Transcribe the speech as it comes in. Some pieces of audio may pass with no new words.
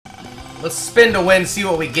Let's spin to win, see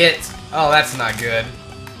what we get. Oh, that's not good.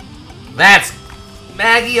 That's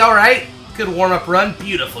Maggie, alright. Good warm-up run.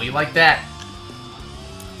 Beautiful. You like that?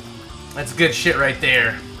 That's good shit right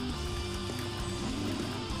there.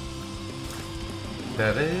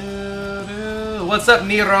 What's up,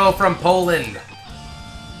 Nero from Poland?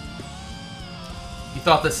 You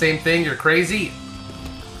thought the same thing? You're crazy?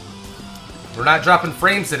 We're not dropping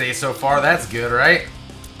frames today so far. That's good, right?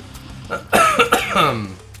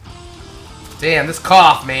 Damn, this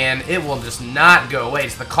cough, man. It will just not go away.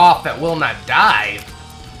 It's the cough that will not die.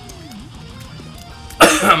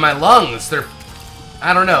 My lungs, they're...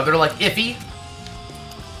 I don't know. They're like iffy.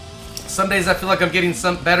 Some days I feel like I'm getting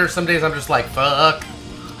some better. Some days I'm just like, fuck.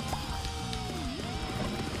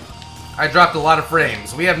 I dropped a lot of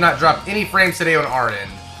frames. We have not dropped any frames today on our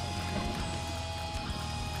end.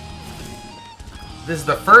 This is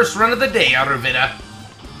the first run of the day, Aruvita.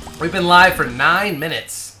 We've been live for 9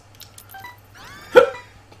 minutes.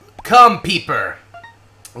 Come, peeper.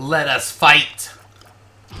 Let us fight.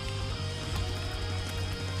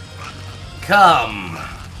 Come.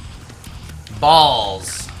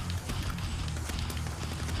 Balls.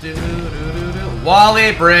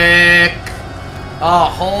 Wally Brick. A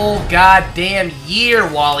whole goddamn year,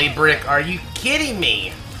 Wally Brick. Are you kidding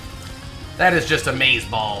me? That is just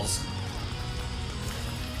amazeballs.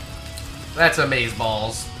 That's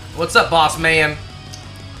amazeballs. What's up, boss man?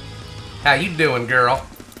 How you doing, girl?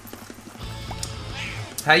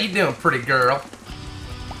 How you doing, pretty girl?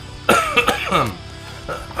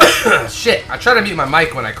 Shit, I try to mute my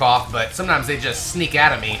mic when I cough, but sometimes they just sneak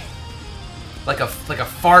out of me. Like a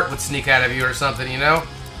fart would sneak out of you or something, you know?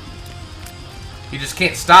 You just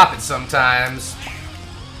can't stop it sometimes.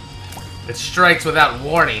 It strikes without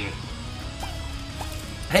warning.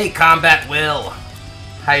 Hey, Combat Will.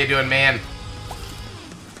 How you doing, man?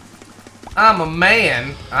 I'm a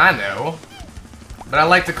man, I know. But I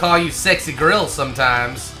like to call you Sexy Grill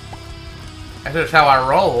sometimes. That's just how I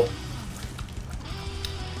roll.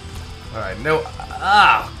 Alright, no...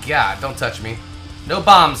 Oh, God, don't touch me. No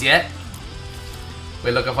bombs yet.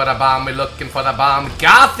 We're looking for the bomb, we're looking for the bomb.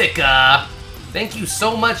 Gothica! Thank you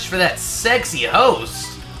so much for that sexy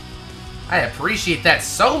host. I appreciate that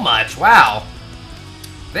so much, wow.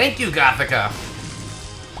 Thank you, Gothica.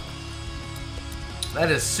 That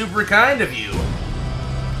is super kind of you.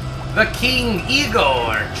 The King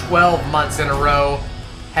Igor, 12 months in a row.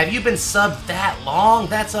 Have you been subbed that long?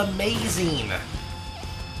 That's amazing.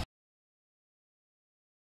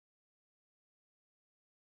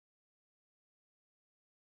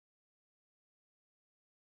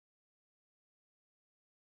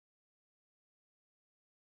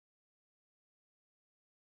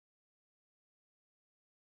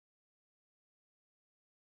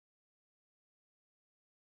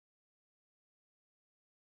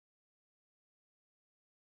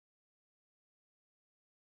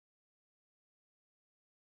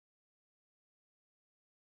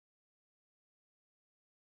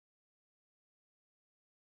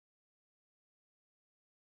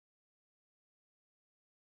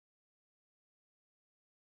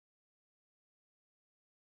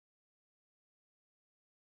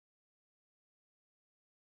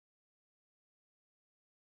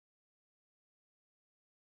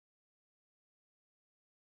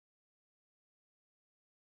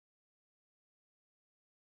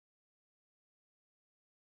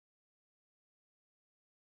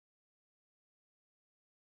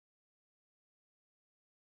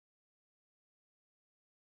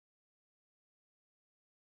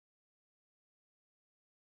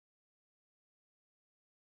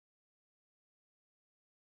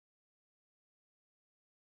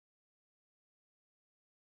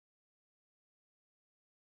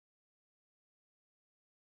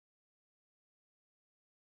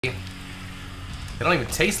 They don't even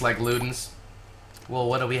taste like Ludens. Well,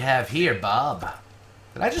 what do we have here, Bob?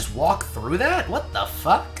 Did I just walk through that? What the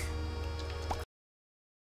fuck?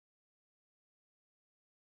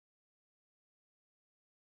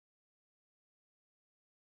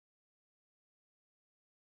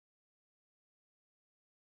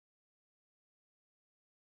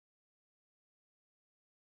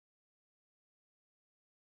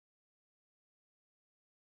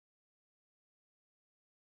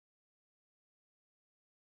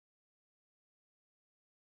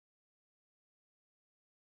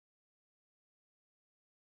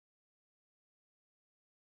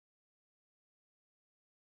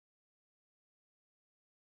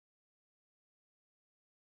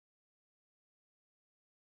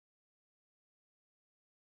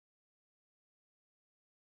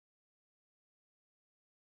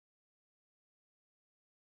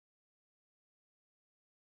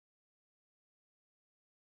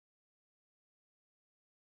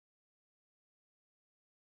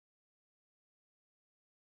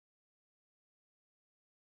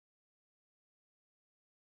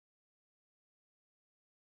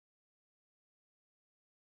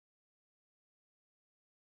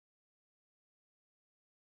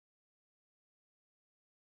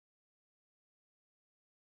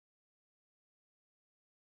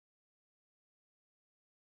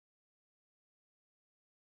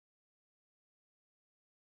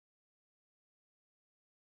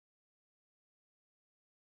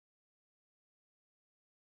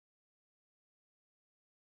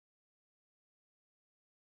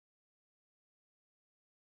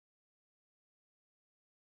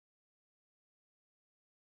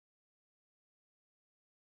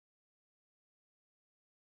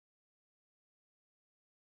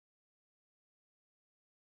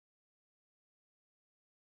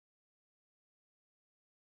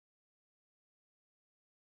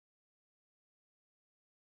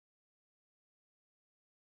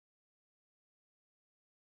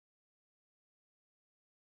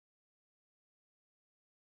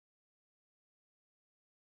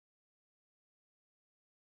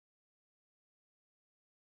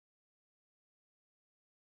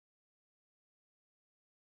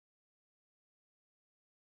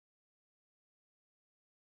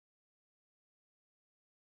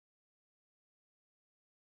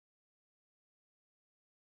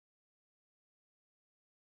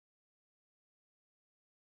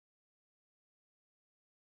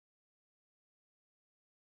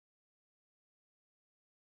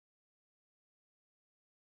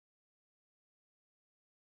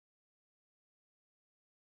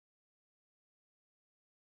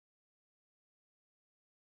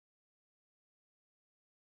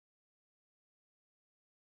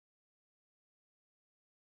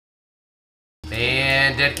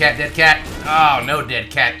 man. Dead cat, dead cat. Oh, no dead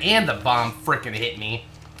cat. And the bomb frickin' hit me.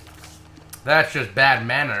 That's just bad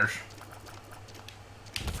manners.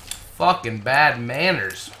 Fucking bad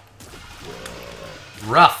manners.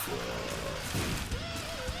 Rough.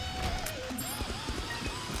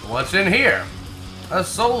 What's in here? A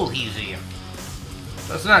soul easy.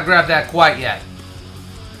 Let's not grab that quite yet.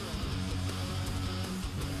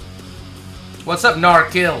 What's up,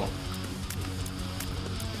 Narkill?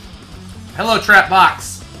 Hello,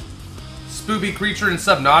 Trapbox. Spoopy creature in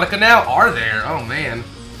Subnautica now? Are there? Oh, man.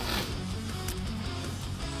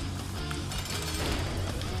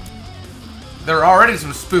 There are already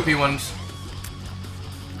some spoopy ones.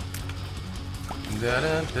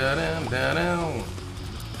 Da-da-da-da-da-da.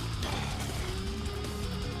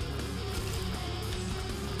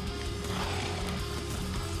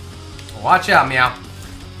 Watch out, meow.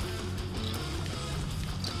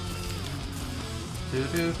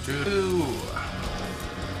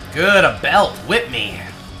 Good, a belt. Whip me.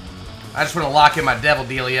 I just want to lock in my devil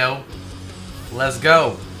dealio. Let's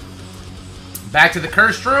go. Back to the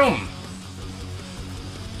cursed room.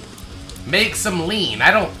 Make some lean.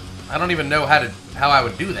 I don't even know how I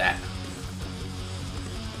would do that.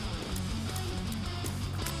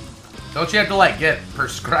 Don't you have to like get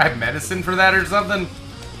prescribed medicine for that or something?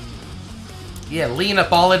 Yeah, lean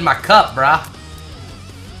up all in my cup, brah.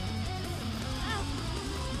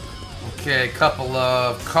 Okay, a couple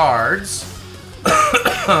of cards.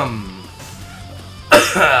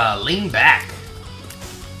 Lean back.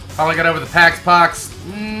 Finally got over the Pax Pox.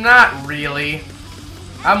 Not really.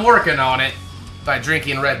 I'm working on it by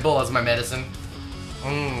drinking Red Bull as my medicine.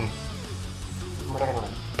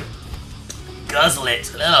 Guzzle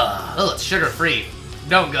it. Ugh, it's sugar-free.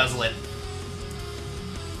 Don't guzzle it.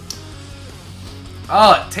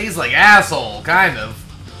 Oh, it tastes like asshole, kind of.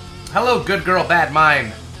 Hello, good girl, bad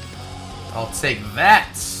mind. I'll take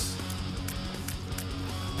that.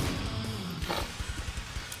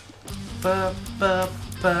 Ba, ba,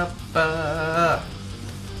 ba, ba.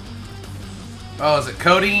 Oh, is it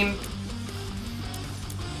codeine?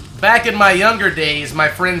 Back in my younger days, my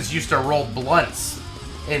friends used to roll blunts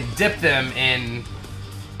and dip them in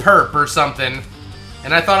perp or something.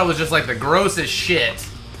 And I thought it was just like the grossest shit.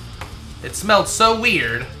 It smelled so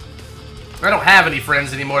weird. I don't have any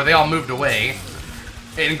friends anymore. They all moved away.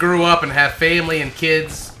 And grew up and have family and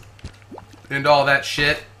kids. And all that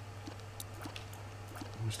shit.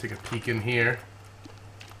 Let's take a peek in here.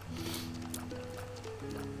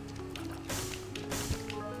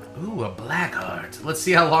 Ooh, a black heart. Let's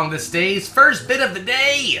see how long this stays. First bit of the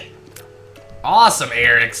day! Awesome,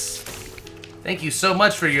 Eric's. Thank you so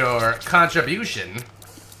much for your contribution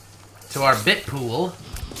to our bit pool.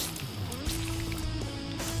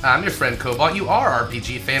 I'm your friend Cobalt. You are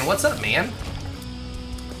RPG fan. What's up, man?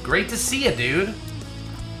 Great to see you, dude.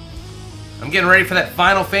 I'm getting ready for that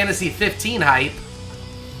Final Fantasy 15 hype.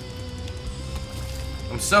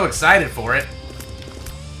 I'm so excited for it.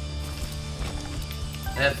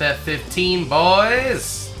 FF15,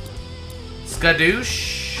 boys.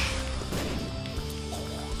 Skadoosh.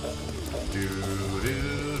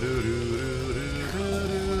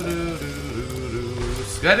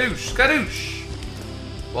 Skadoosh, skadoosh.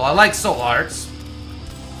 Well, I like Soul Hearts.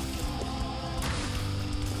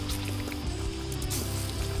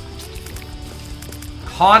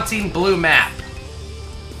 Haunting blue map.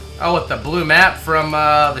 Oh, with the blue map from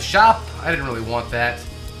the shop? I didn't really want that.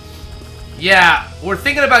 Yeah, we're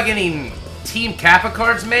thinking about getting Team Kappa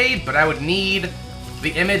cards made, but I would need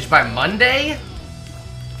the image by Monday.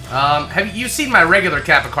 Have you seen my regular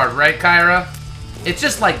Kappa card, right, Kyra? It's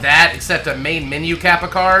just like that, except a main menu Kappa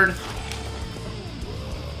card.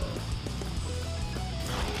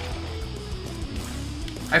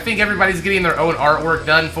 I think everybody's getting their own artwork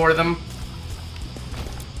done for them.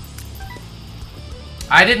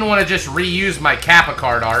 I didn't want to just reuse my Kappa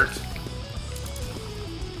card art.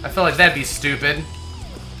 I feel like that'd be stupid.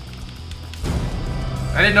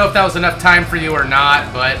 I didn't know if that was enough time for you or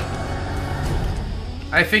not, but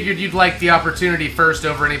I figured you'd like the opportunity first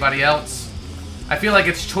over anybody else. I feel like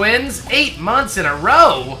it's twins. 8 months in a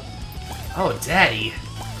row. Oh, daddy.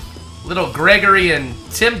 Little Gregory and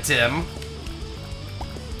Tim Tim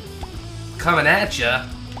coming at ya.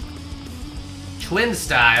 Twin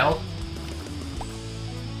style.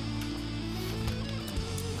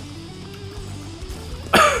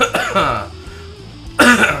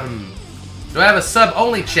 Do I have a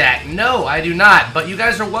sub-only chat? No, I do not, but you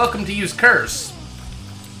guys are welcome to use Curse.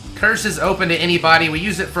 Curse is open to anybody. We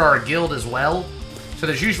use it for our guild as well. So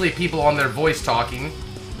there's usually people on their voice talking.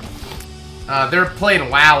 They're playing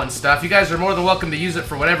WoW and stuff. You guys are more than welcome to use it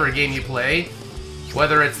for whatever game you play.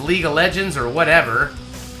 Whether it's League of Legends or whatever.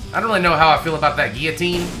 I don't really know how I feel about that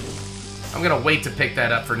guillotine. I'm gonna wait to pick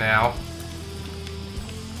that up for now.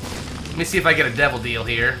 Let me see if I get a devil deal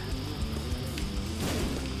here.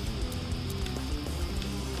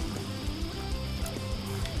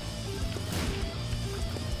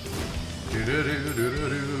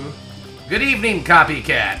 Good evening,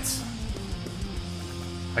 copycats.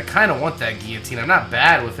 I kind of want that guillotine. I'm not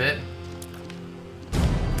bad with it.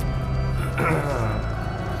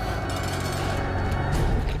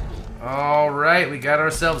 Alright, we got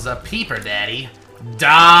ourselves a peeper daddy.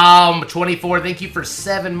 Dom24, thank you for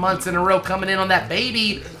 7 months in a row coming in on that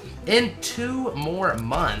baby. In 2 more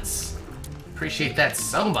months. Appreciate that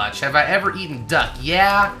so much. Have I ever eaten duck?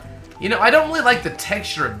 Yeah. You know, I don't really like the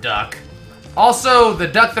texture of duck. Also, the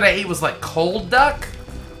duck that I ate was like cold duck.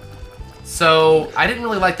 So, I didn't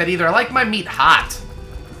really like that either. I like my meat hot.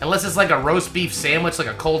 Unless it's like a roast beef sandwich, like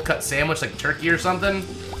a cold cut sandwich, like turkey or something.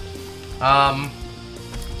 I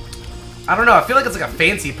don't know. I feel like it's like a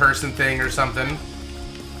fancy person thing or something.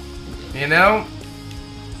 You know?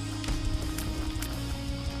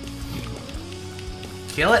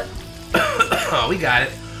 Kill it. Oh, we got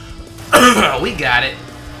it. We got it.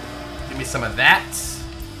 Give me some of that.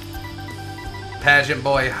 Pageant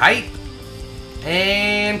boy hype.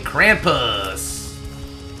 And Krampus.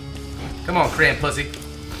 Come on, Krampussy.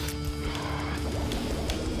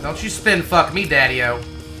 Don't you spin fuck me, daddy-o.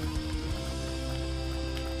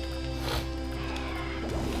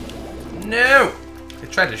 No!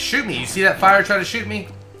 It tried to shoot me. You see that fire try to shoot me?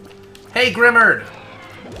 Hey, Grimmerd!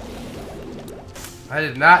 I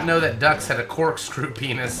did not know that ducks had a corkscrew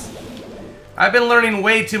penis. I've been learning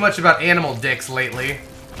way too much about animal dicks lately.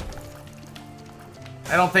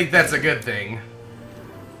 I don't think that's a good thing.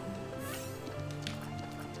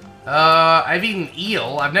 I've eaten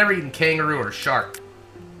eel. I've never eaten kangaroo or shark.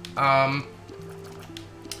 I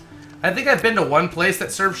think I've been to one place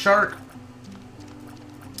that serves shark.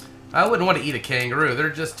 I wouldn't want to eat a kangaroo. They're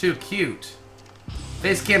just too cute.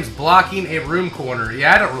 Facecam's blocking a room corner.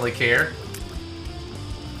 Yeah, I don't really care.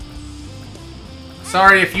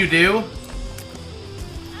 Sorry if you do.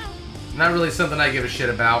 Not really something I give a shit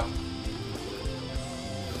about.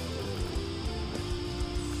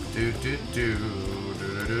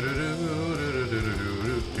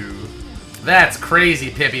 That's crazy,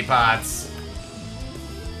 Pippy Pots.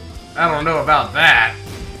 I don't know about that.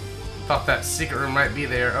 Thought that secret room might be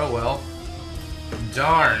there. Oh well.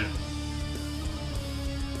 Darn.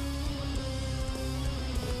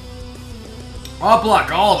 I'll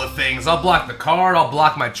block all the things. I'll block the card. I'll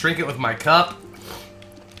block my trinket with my cup.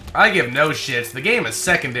 I give no shits. The game is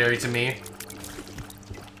secondary to me.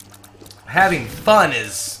 Having fun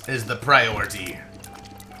is the priority.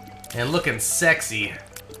 And looking sexy.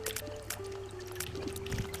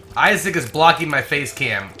 Isaac is blocking my face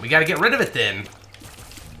cam. We gotta get rid of it then.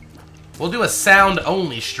 We'll do a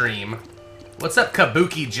sound-only stream. What's up,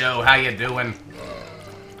 Kabuki Joe? How you doing?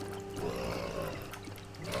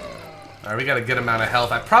 Alright, we got a good amount of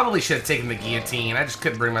health. I probably should have taken the guillotine. I just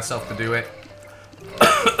couldn't bring myself to do it.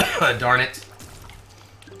 Darn it.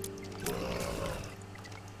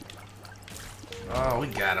 Oh, we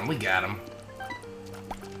got him. We got him.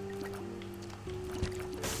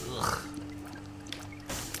 Ugh.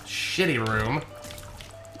 Shitty room.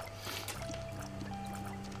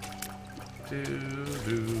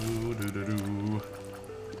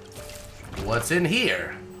 What's in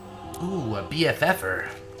here? Ooh, a BFFer.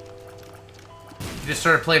 You just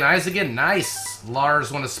started playing Eyes again? Nice.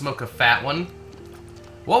 Lars want to smoke a fat one.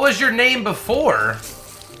 What was your name before?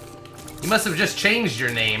 You must have just changed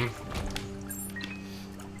your name.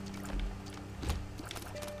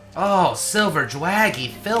 Oh, Silver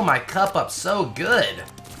Dwaggy, fill my cup up so good.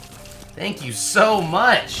 Thank you so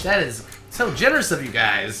much. That is so generous of you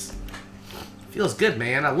guys. Feels good,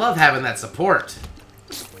 man. I love having that support.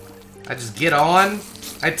 I just get on.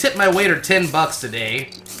 I tipped my waiter 10 bucks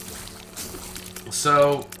today.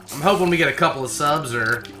 So, I'm hoping we get a couple of subs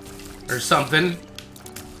or something.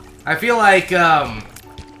 I feel like,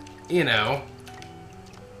 you know,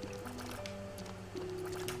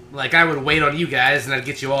 like I would wait on you guys and I'd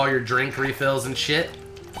get you all your drink refills and shit.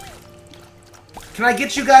 Can I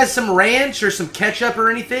get you guys some ranch or some ketchup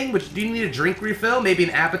or anything? Do you need a drink refill? Maybe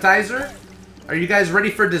an appetizer? Are you guys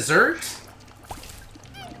ready for dessert?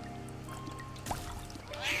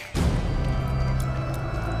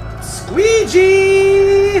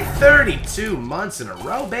 Squeegee! 32 months in a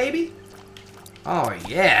row, baby. Oh,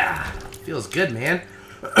 yeah. Feels good, man.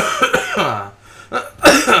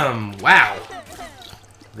 Wow.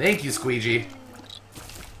 Thank you, Squeegee.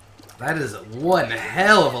 That is one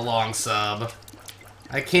hell of a long sub.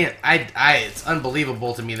 I can't, it's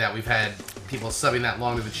unbelievable to me that we've had people subbing that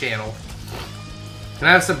long to the channel. Can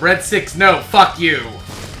I have some breadsticks? No, fuck you.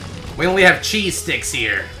 We only have cheese sticks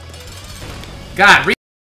here. God,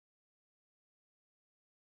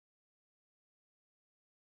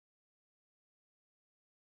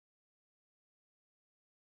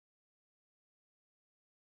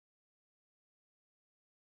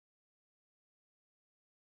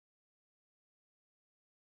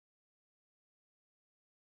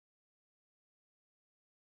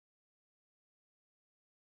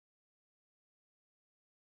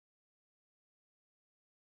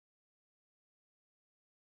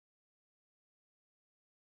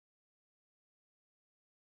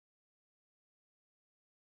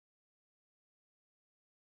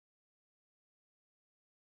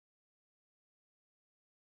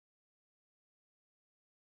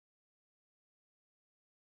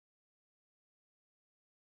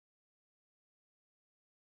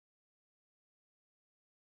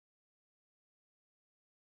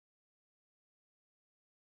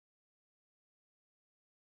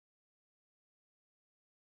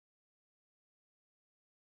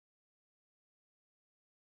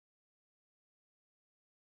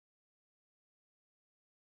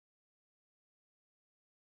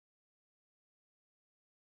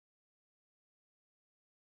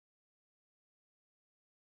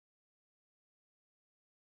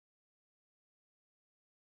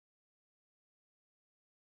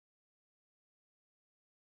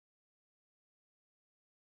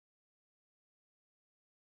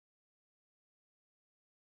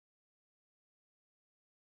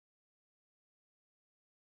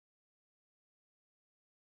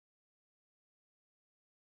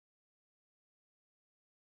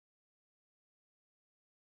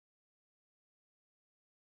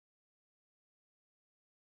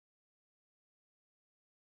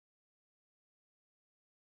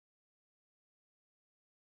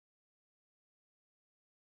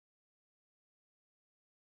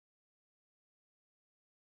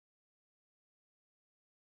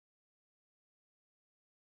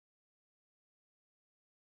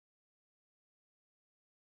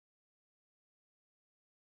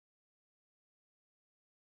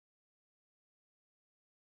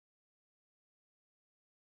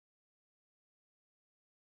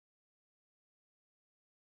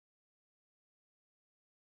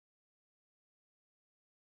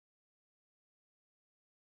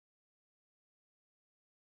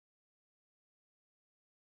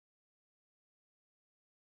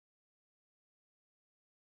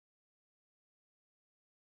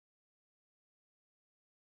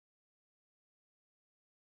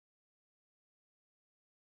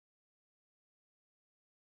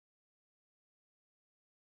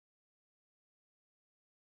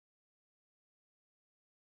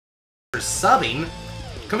 for subbing?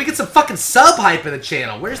 Can we get some fucking sub hype in the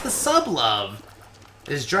channel? Where's the sub love?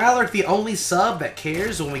 Is Drylark the only sub that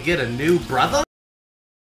cares when we get a new brother?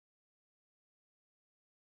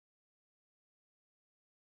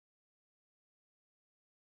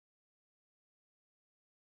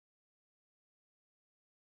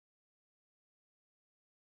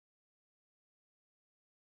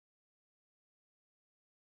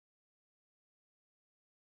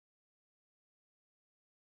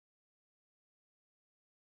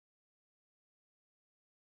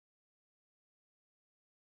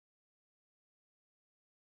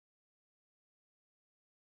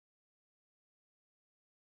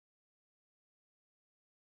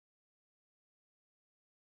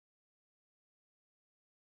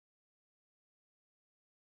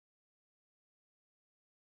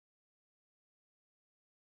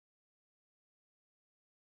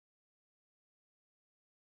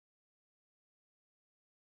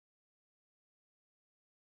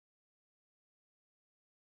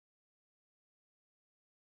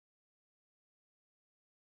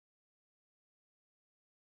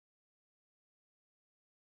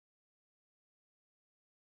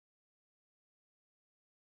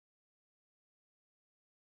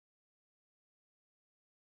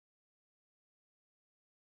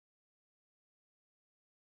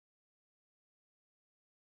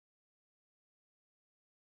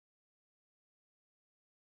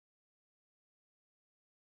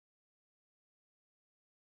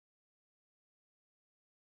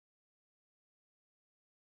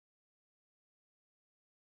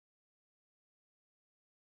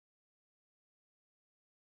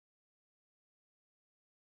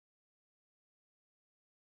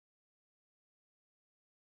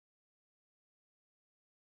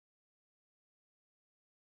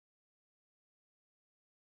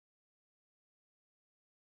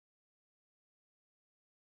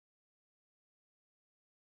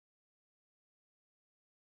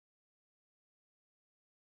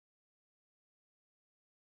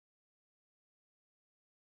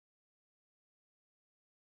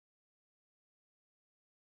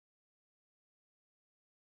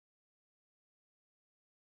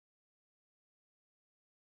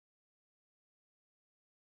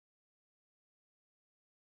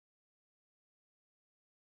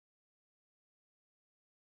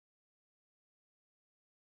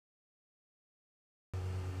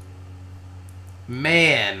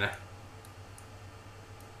 Man.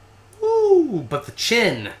 Ooh, but the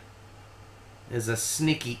chin is a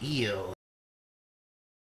sneaky eel.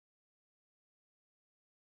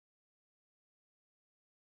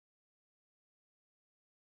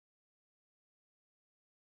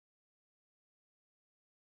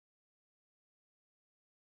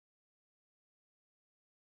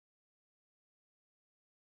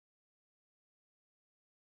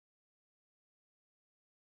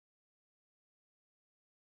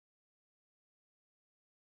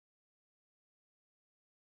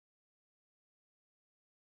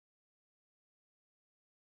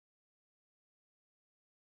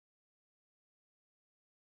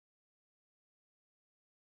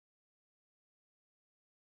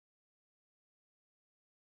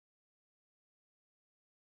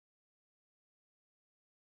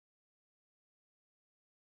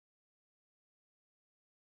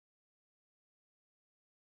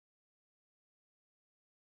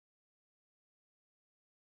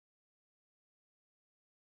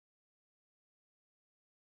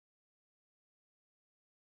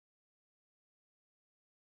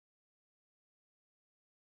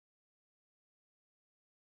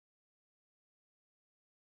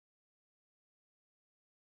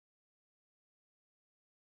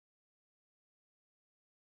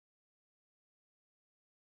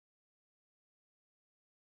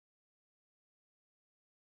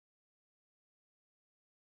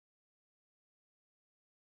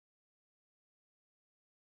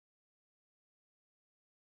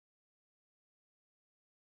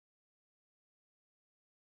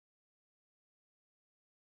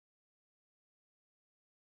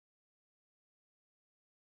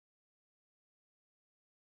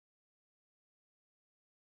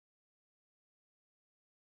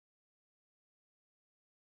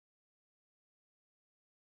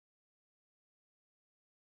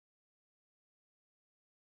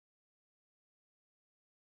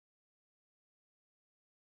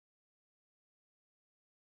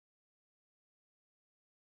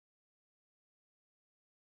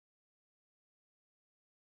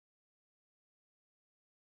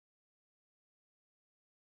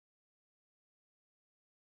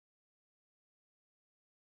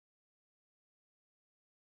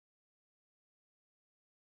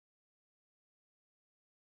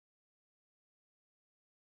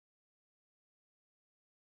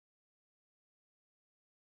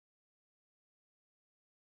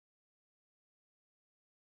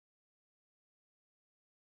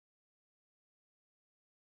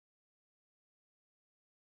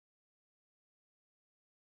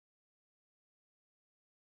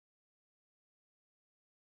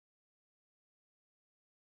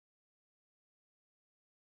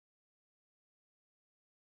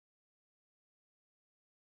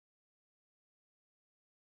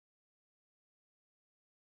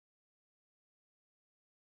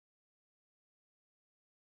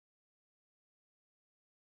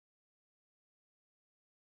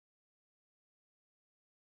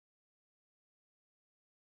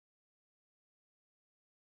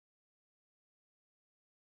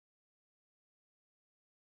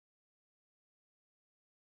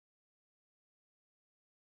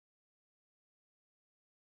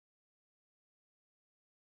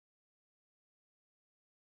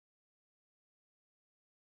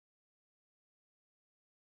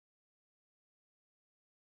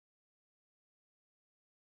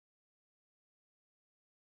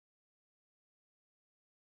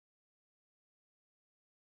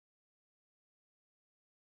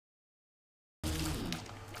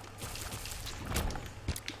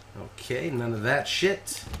 Okay, none of that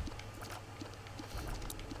shit.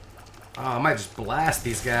 Oh, I might just blast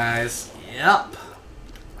these guys. Yep.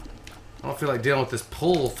 I don't feel like dealing with this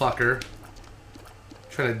pole fucker.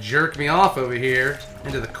 Trying to jerk me off over here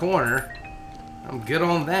into the corner. I'm good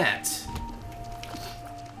on that.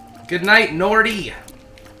 Good night, Nordy.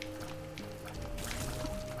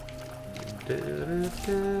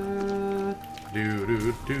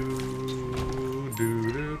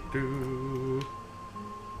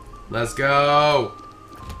 Let's go.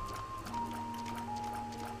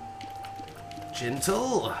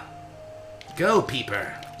 Gentle. Go,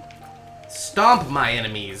 Peeper. Stomp my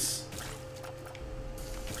enemies.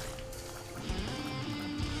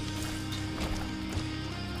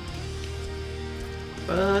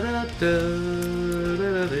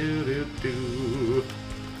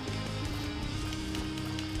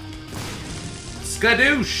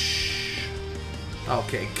 Skadoosh!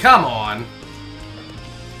 Okay, come on.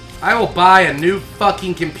 I will buy a new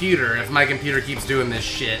fucking computer if my computer keeps doing this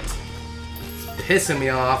shit. It's pissing me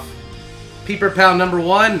off. Peeper Pal number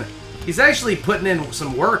 1. He's actually putting in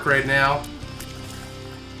some work right now.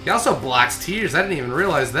 He also blocks tears. I didn't even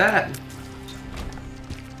realize that.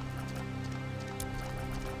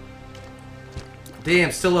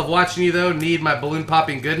 Damn, still love watching you though. Need my balloon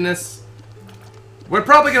popping goodness. We're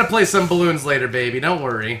probably gonna play some balloons later, baby. Don't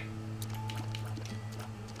worry.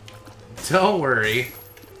 Don't worry.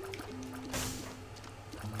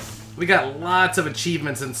 We got lots of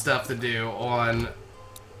achievements and stuff to do on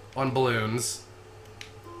balloons.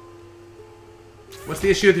 What's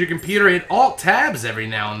the issue with your computer? It alt-tabs every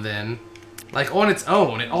now and then. Like, on its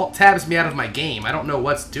own. It alt-tabs me out of my game. I don't know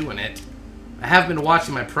what's doing it. I have been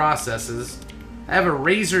watching my processes. I have a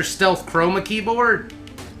Razer Stealth Chroma keyboard.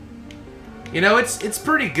 You know, it's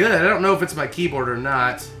pretty good. I don't know if it's my keyboard or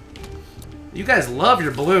not. You guys love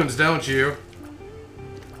your balloons, don't you?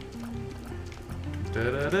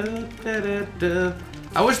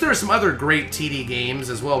 I wish there were some other great TD games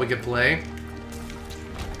as well we could play.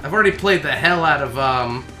 I've already played the hell out of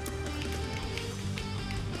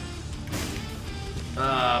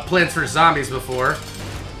Plants vs. Zombies before.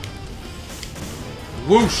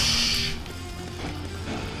 Whoosh!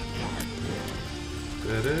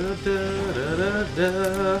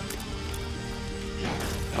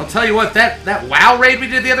 I'll tell you what, that WoW raid we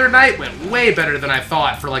did the other night went way better than I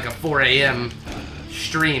thought for like a 4 a.m.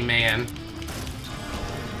 stream, man.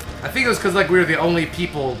 I think it was because like we were the only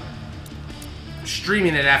people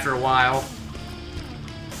streaming it after a while.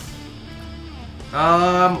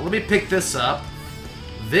 Let me pick this up,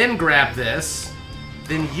 then grab this,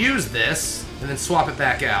 then use this, and then swap it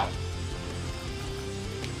back out.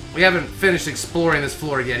 We haven't finished exploring this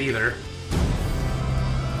floor yet either.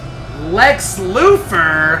 Lex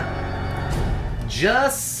Luthor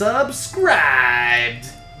just subscribed.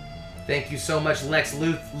 Thank you so much, Lex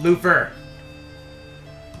Luthor.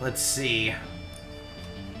 Let's see.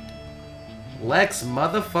 Lex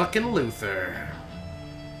motherfucking Luthor.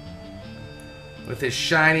 With his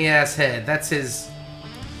shiny ass head. That's his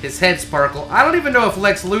head sparkle. I don't even know if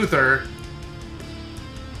Lex Luthor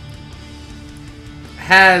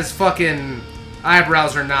has fucking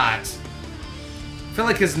eyebrows or not. I feel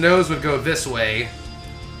like his nose would go this way,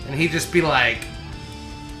 and he'd just be like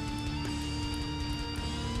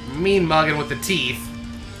mean mugging with the teeth.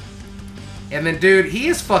 And then, dude, he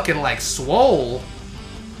is fucking like swole.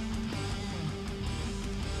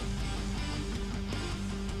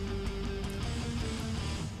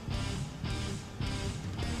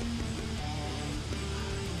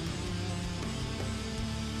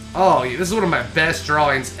 Oh, this is one of my best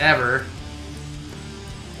drawings ever.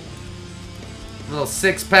 Little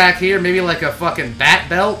six-pack here, maybe like a fucking bat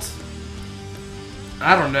belt.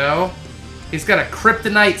 I don't know. He's got a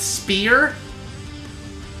kryptonite spear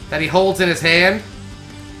that he holds in his hand.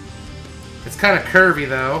 It's kind of curvy,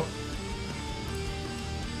 though.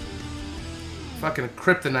 Fucking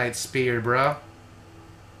kryptonite spear, bro.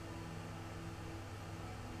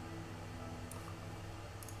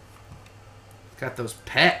 Got those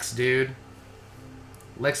pecs, dude.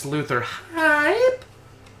 Lex Luthor hype.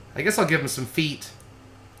 I guess I'll give him some feet.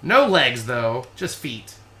 No legs, though. Just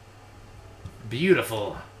feet.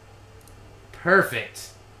 Beautiful. Perfect.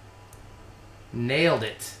 Nailed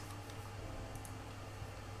it.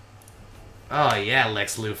 Oh, yeah,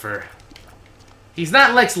 Lex Luthor. He's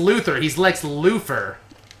not Lex Luthor. He's Lex Luthor.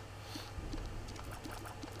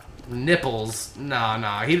 Nipples. No.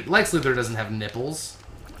 Lex Luthor doesn't have nipples.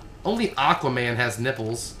 Only Aquaman has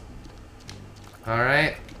nipples.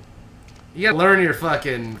 Alright? You gotta learn your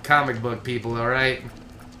fucking comic book, people, alright?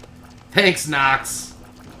 Thanks, Nox.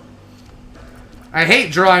 I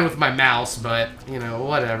hate drawing with my mouse, but, you know,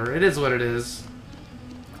 whatever. It is what it is.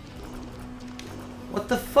 What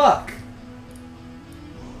the fuck?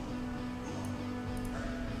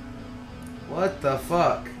 What the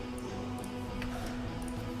fuck?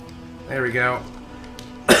 There we go.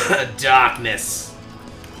 Darkness.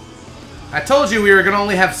 I told you we were gonna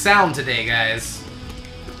only have sound today, guys.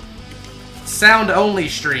 Sound only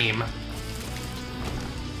stream.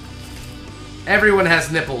 Everyone has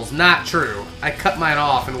nipples. Not true. I cut mine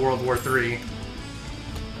off in World War III.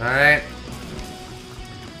 Alright.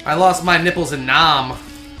 I lost my nipples in Nam.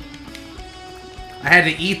 I had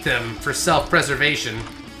to eat them for self-preservation.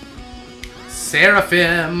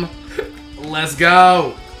 Seraphim! Let's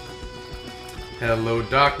go! Hello,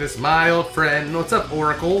 darkness, my old friend. What's up,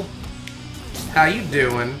 Oracle? How you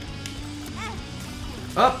doing?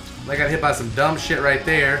 Oh, I got hit by some dumb shit right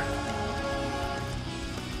there.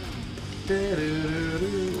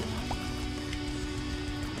 Did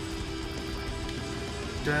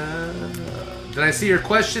I see your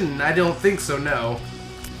question? I don't think so, no.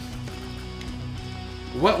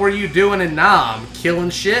 What were you doing in Nam?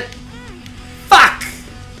 Killing shit? Fuck!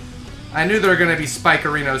 I knew there were gonna be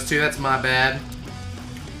Spikerinos too, that's my bad.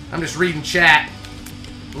 I'm just reading chat.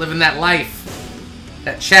 Living that life.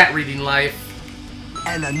 That chat reading life.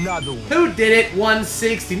 And another one. Who did it?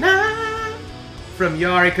 169! From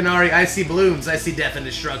Yari Kanari, I see balloons, I see death and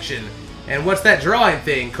destruction. And what's that drawing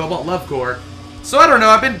thing? Cobalt Lovecore. So I don't know,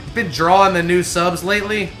 I've been drawing the new subs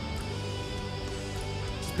lately.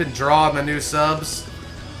 Just been drawing the new subs.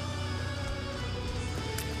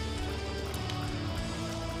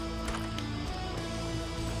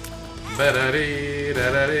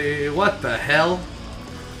 What the hell?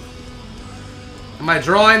 Am I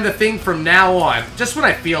drawing the thing from now on? Just when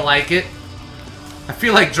I feel like it. I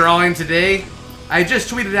feel like drawing today. I just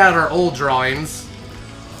tweeted out our old drawings.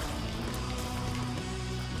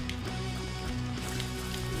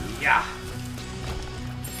 Yeah.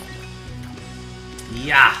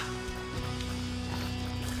 Yeah.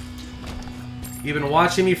 You've been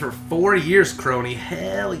watching me for 4 years, Crony.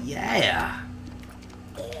 Hell yeah.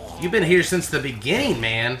 You've been here since the beginning,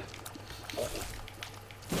 man.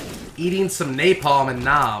 Eating some napalm and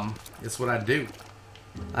nom is what I do.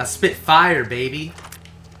 I spit fire, baby.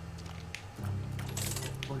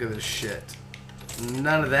 Look at this shit.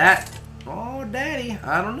 None of that. Oh, daddy.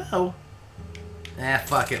 I don't know. Ah,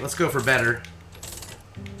 fuck it. Let's go for better.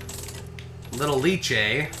 Little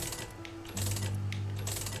Liche.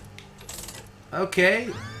 Okay.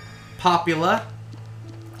 Popula.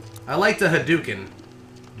 I like the Hadouken.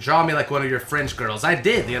 Draw me like one of your French girls. I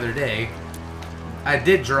did the other day. I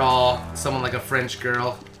did draw someone like a French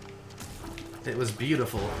girl. It was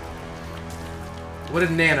beautiful. What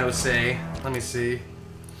did Nano say? Let me see.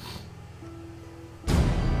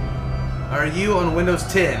 Are you on Windows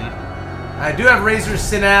 10? I do have Razer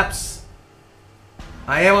Synapse.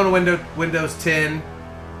 I am on Windows 10.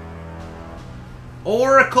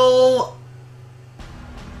 Oracle...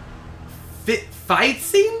 Fight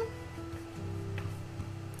Scene?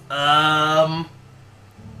 I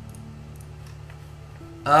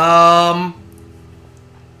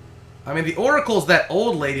mean, the Oracle's that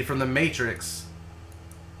old lady from The Matrix.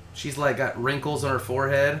 She's like got wrinkles on her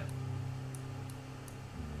forehead.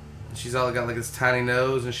 And she's all got like this tiny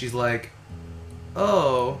nose, and she's like,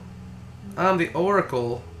 "Oh, I'm the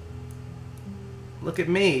Oracle. Look at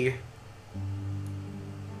me."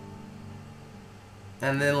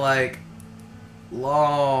 And then like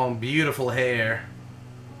long, beautiful hair.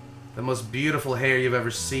 The most beautiful hair you've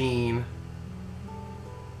ever seen.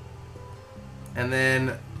 And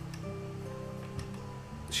then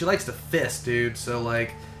she likes to fist, dude, so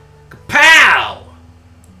like kapow!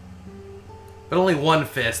 But only one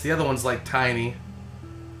fist, the other one's like tiny.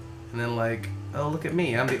 And then like, oh look at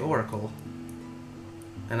me, I'm the Oracle.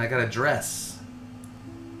 And I got a dress.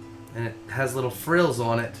 And it has little frills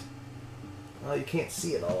on it. Oh, you can't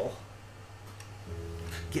see it all.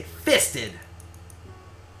 Get fisted!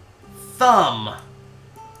 Thumb!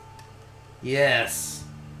 Yes.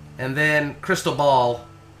 And then crystal ball.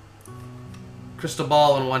 Crystal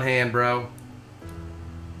ball in one hand, bro.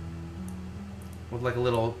 With like a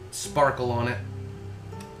little sparkle on it.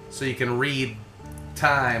 So you can read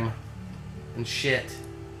time and shit.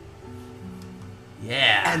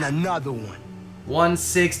 Yeah. And another one.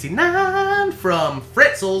 169 from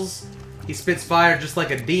Fritzels. He spits fire just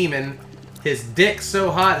like a demon. His dick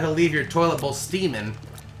so hot he'll leave your toilet bowl steaming.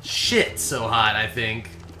 Shit so hot, I think.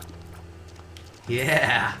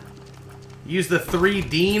 Yeah. Use the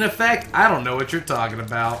 3D effect? I don't know what you're talking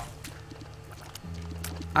about.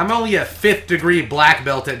 I'm only a 5th degree black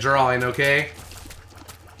belt at drawing, okay?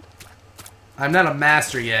 I'm not a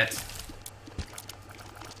master yet.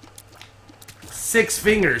 6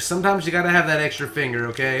 fingers. Sometimes you gotta have that extra finger,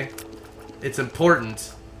 okay? It's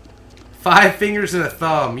important. 5 fingers and a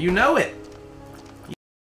thumb. You know it.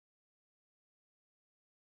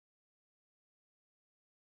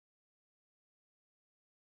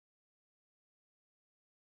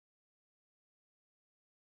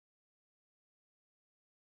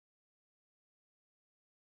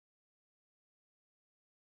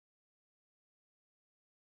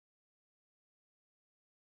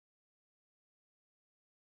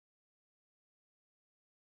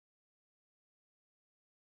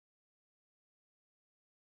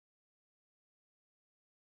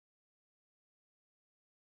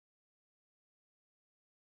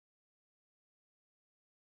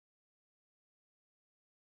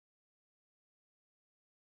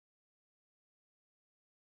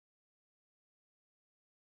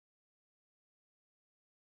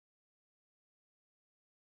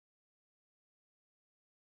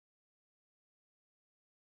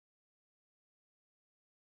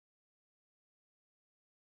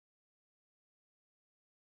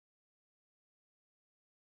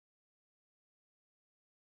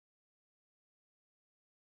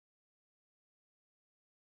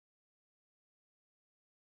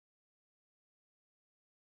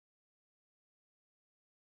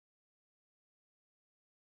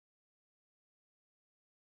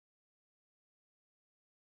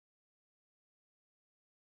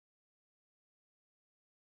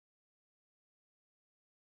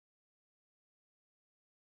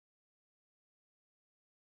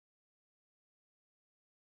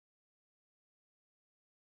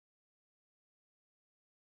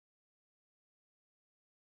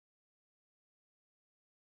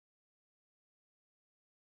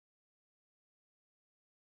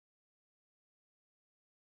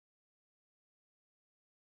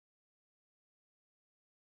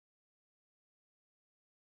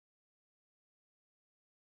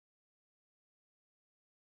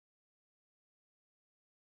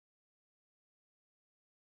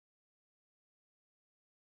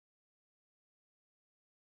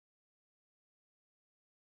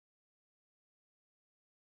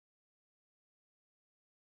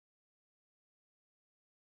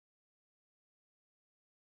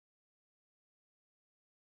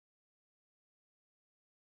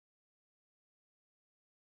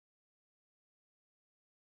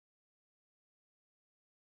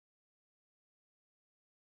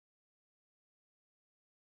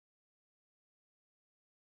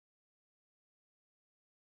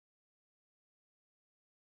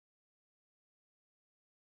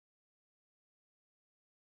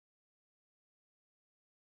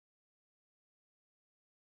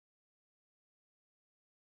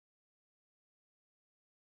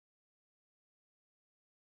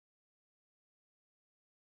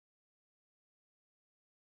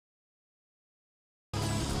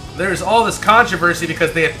 there's all this controversy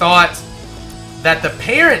because they had thought that the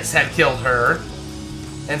parents had killed her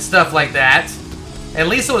and stuff like that. And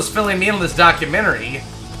Lisa was filling me in on this documentary.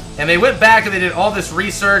 And they went back and they did all this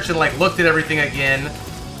research and like looked at everything again.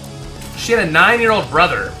 She had a 9-year-old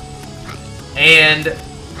brother. And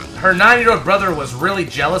her 9-year-old brother was really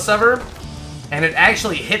jealous of her and had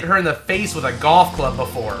actually hit her in the face with a golf club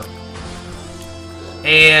before.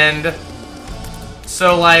 And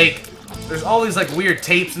so like there's all these like weird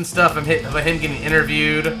tapes and stuff of him getting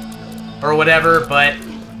interviewed or whatever, but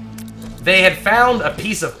they had found a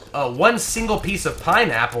piece of one single piece of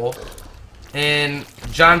pineapple in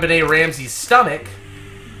JonBenet Ramsey's stomach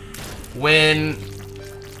when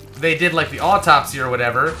they did like the autopsy or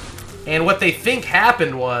whatever. And what they think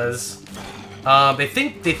happened was they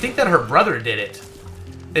think that her brother did it.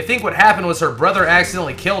 They think what happened was her brother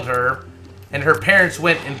accidentally killed her and her parents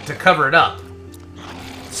went in to cover it up.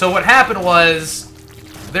 So what happened was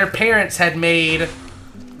their parents had made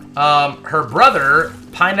her brother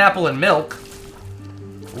pineapple and milk,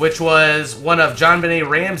 which was one of JonBenet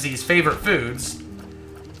Ramsey's favorite foods.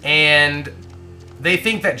 And they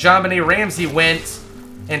think that JonBenet Ramsey went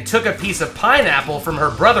and took a piece of pineapple from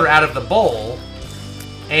her brother out of the bowl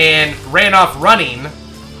and ran off running.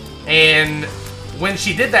 And when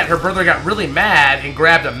she did that, her brother got really mad and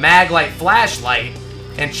grabbed a Maglite flashlight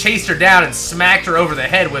and chased her down and smacked her over the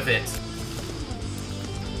head with it.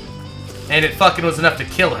 And it fucking was enough to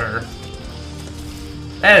kill her.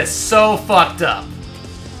 That is so fucked up.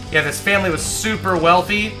 Yeah, this family was super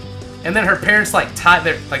wealthy, and then her parents like tied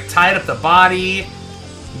up the body.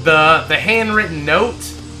 The handwritten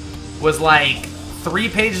note was like 3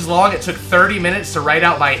 pages long. It took 30 minutes to write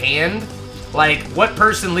out by hand. Like, what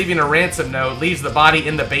person leaving a ransom note leaves the body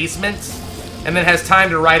in the basement and then has time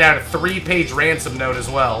to write out a 3-page ransom note as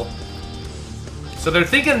well? So they're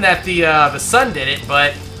thinking that the son did it,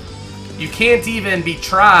 but you can't even be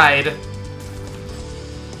tried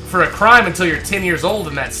for a crime until you're 10 years old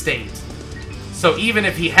in that state. So even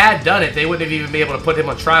if he had done it, they wouldn't have even been able to put him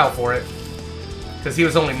on trial for it, because he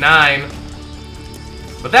was only 9.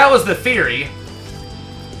 But that was the theory.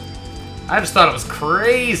 I just thought it was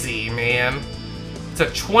crazy, man. It's a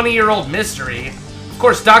 20-year-old mystery. Of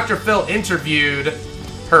course, Dr. Phil interviewed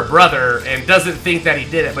her brother and doesn't think that he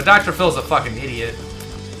did it, but Dr. Phil's a fucking idiot.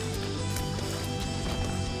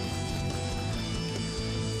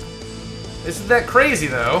 Isn't that crazy,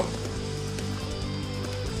 though?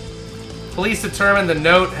 Police determined the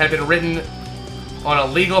note had been written on a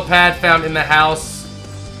legal pad found in the house,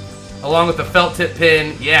 along with the felt tip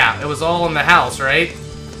pin. Yeah, it was all in the house, right?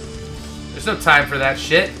 There's no time for that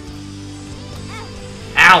shit.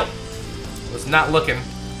 Ow! Was not looking.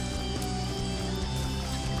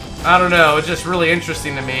 I don't know, it's just really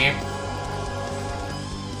interesting to me.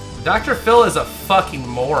 Dr. Phil is a fucking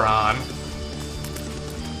moron.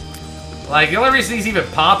 Like, the only reason he's even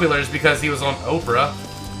popular is because he was on Oprah.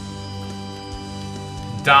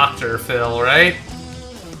 Dr. Phil, right?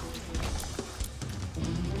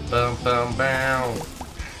 Bum, bum, bum.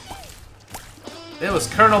 It was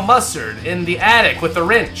Colonel Mustard in the attic with the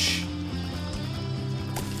wrench.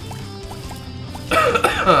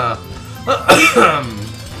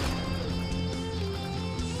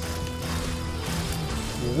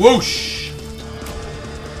 Whoosh!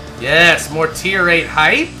 Yes, more tier 8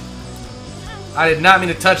 hype. I did not mean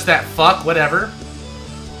to touch that fuck, whatever.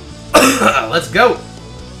 Let's go.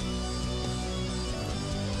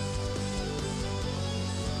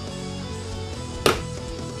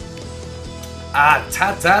 Ah,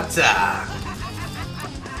 ta-ta-ta.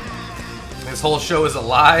 This whole show is a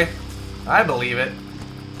lie. I believe it.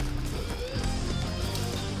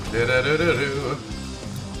 Da-da-da-da-do.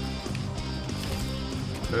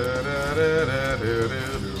 Da-da-da-da-do-do-do.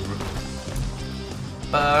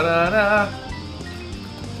 Ba-da-da.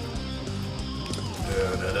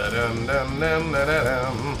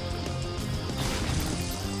 Da-da-da-dum-dum-dum-da-da-dum.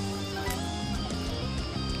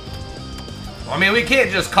 I mean, we can't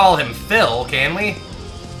just call him Phil, can we?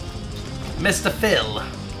 Mr. Phil.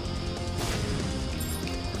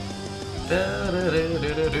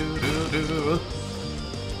 Da-da-da-da-da-do-do-do.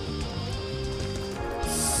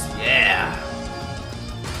 Yeah.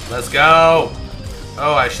 Let's go.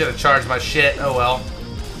 Oh, I should have charged my shit. Oh well.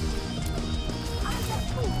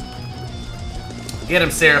 Get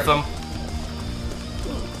him, Seraphim.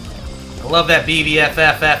 I love that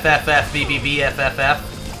BBFFFFF BBBFFF.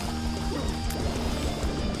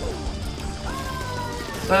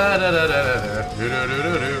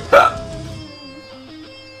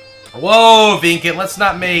 Whoa, Vinkin, let's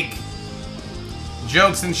not make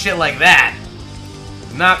jokes and shit like that.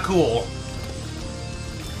 Not cool.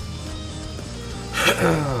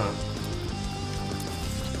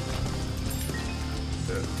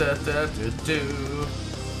 da da da do.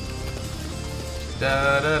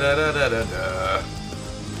 Da da da da da da da.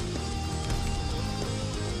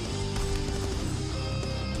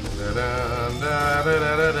 Da da da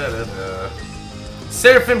da da da da.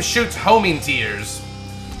 Seraphim shoots homing tears.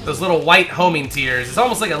 Those little white homing tears. It's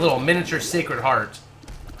almost like a little miniature Sacred Heart.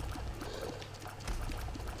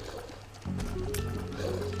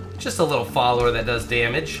 Just a little follower that does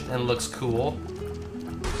damage and looks cool.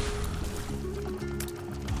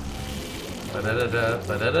 Ba-da-da-da,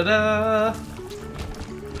 ba-da-da-da.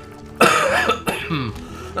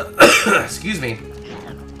 Excuse me.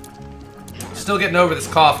 Still getting over this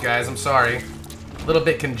cough, guys. I'm sorry. A little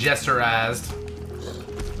bit congestorized.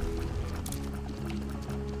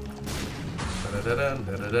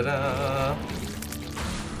 Da-da-da-da-da-da.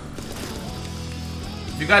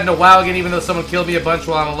 You got into WoW again, even though someone killed me a bunch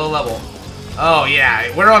while I'm a low level. Oh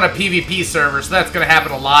yeah, we're on a PvP server, so that's gonna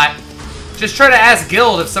happen a lot. Just try to ask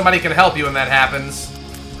guild if somebody can help you when that happens.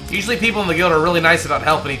 Usually people in the guild are really nice about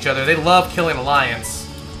helping each other. They love killing Alliance.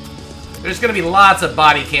 There's gonna be lots of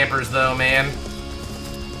body campers though, man.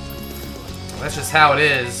 That's just how it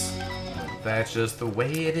is. That's just the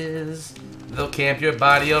way it is. They'll camp your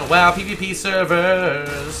body on WoW PvP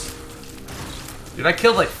servers. Dude, I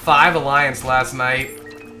killed like 5 Alliance last night.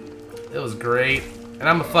 It was great. And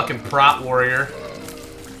I'm a fucking prop warrior.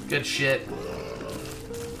 Good shit.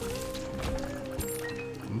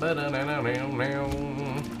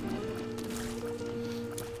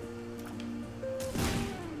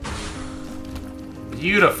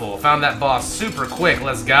 Beautiful. Found that boss super quick.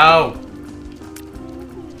 Let's go.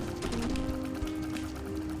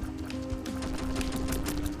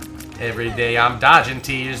 Every day I'm dodging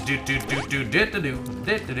tears. Do do do do do do do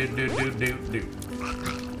do do do do do.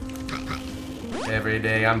 Every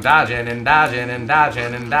day I'm dodging and dodging and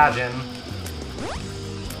dodging and dodging.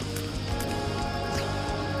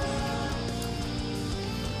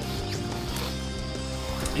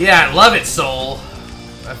 Yeah, I love it, Soul.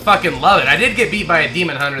 I fucking love it. I did get beat by a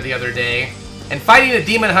Demon Hunter the other day. And fighting a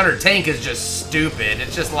Demon Hunter tank is just stupid.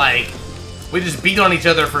 It's just like, we just beat on each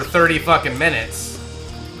other for 30 fucking minutes.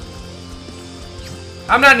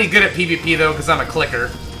 I'm not any good at PvP though, because I'm a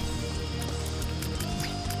clicker.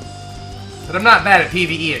 But I'm not bad at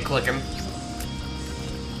PvE at clicking.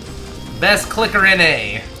 Best clicker in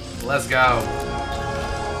A. Let's go.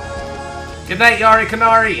 Good night, Yari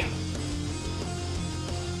Kanari.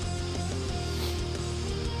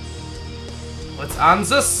 Let's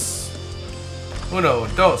anzus. 1,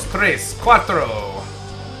 2, 3, 4.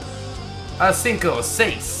 5,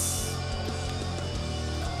 6.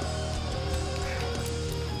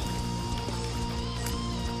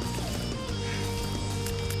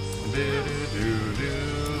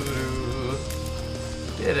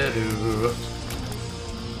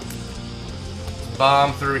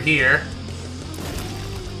 Bomb through here.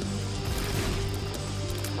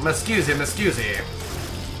 Excuse me, excuse me.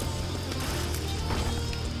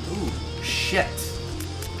 Ooh, shit.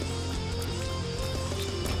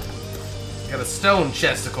 Got a stone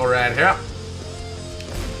chesticle right here.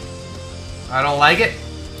 I don't like it.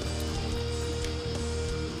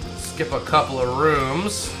 Skip a couple of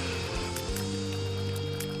rooms.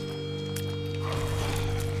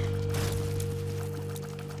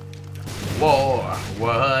 War,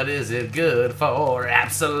 what is it good for?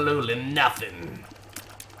 Absolutely nothing.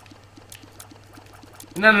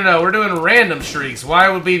 No, we're doing random streaks. Why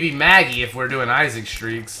would we be Maggie if we're doing Isaac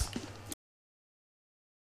streaks?